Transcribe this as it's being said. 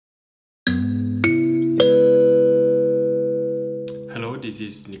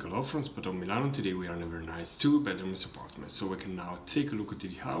this is Nicolò from Spotahome Milan. Today we are in a very nice 2-bedroom apartment. So we can now take a look at the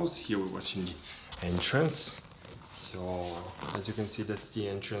house. Here we're watching the entrance. So as you can see, that's the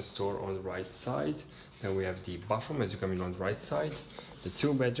entrance door on the right side. Then we have the bathroom as you come in on the right side. The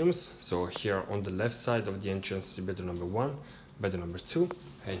 2 bedrooms. So here on the left side of the entrance is bedroom number 1, bedroom number 2.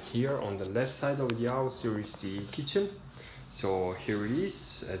 And here on the left side of the house, here is the kitchen. So here it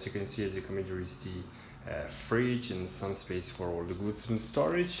is. As you can see, as you come in, there is the fridge and some space for all the goods and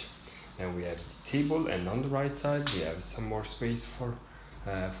storage, and we have the table, and on the right side we have some more space for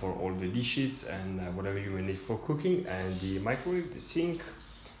all the dishes and whatever you may need for cooking, and the microwave, the sink.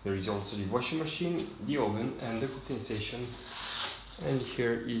 There is also the washing machine, the oven, and the cooking station. And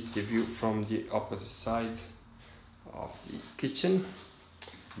here is the view from the opposite side of the kitchen.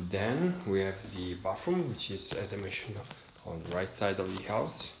 Then we have the bathroom, which is, as I mentioned, on the right side of the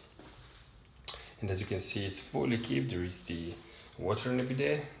house. And as you can see, it's fully equipped. There is the water and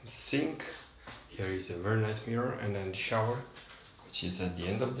bidet, the sink. Here is a very nice mirror, and then the shower, which is at the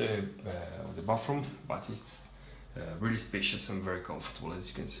end of the bathroom, but it's really spacious and very comfortable, as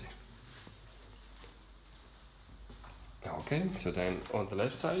you can see. Okay, so then on the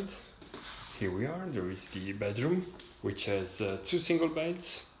left side, here we are. There is the bedroom, which has 2 single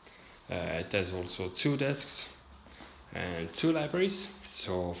beds. It has also 2 desks and 2 libraries.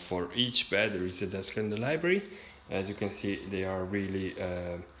 So for each bed there is a desk in the library. As you can see, they are really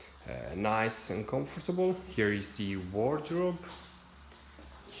nice and comfortable. Here is the wardrobe.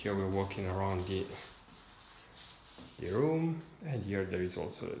 Here we're walking around the room, and here there is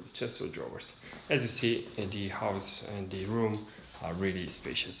also the chest of drawers. As you see, the house and the room are really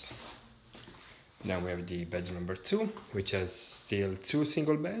spacious. Now we have the bedroom number 2, which has still 2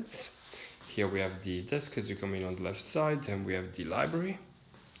 single beds. Here we have the desk as you come in on the left side, and we have the library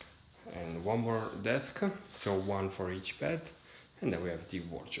and 1 more desk, so 1 for each bed, and then we have the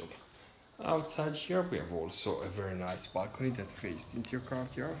wardrobe. Outside here we have also a very nice balcony that faces into your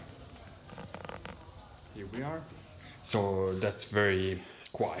courtyard. Here we are. So that's very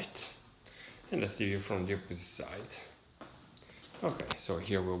quiet, and that's the view from the opposite side. Okay, so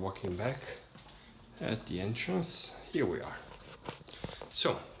here we're walking back at the entrance. Here we are.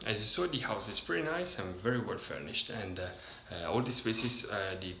 So, as you saw, the house is pretty nice and very well furnished, and all the spaces,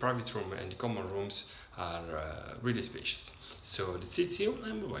 the private room and the common rooms are really spacious. So that's it, see you,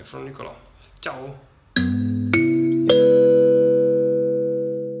 and bye from Nicolò. Ciao!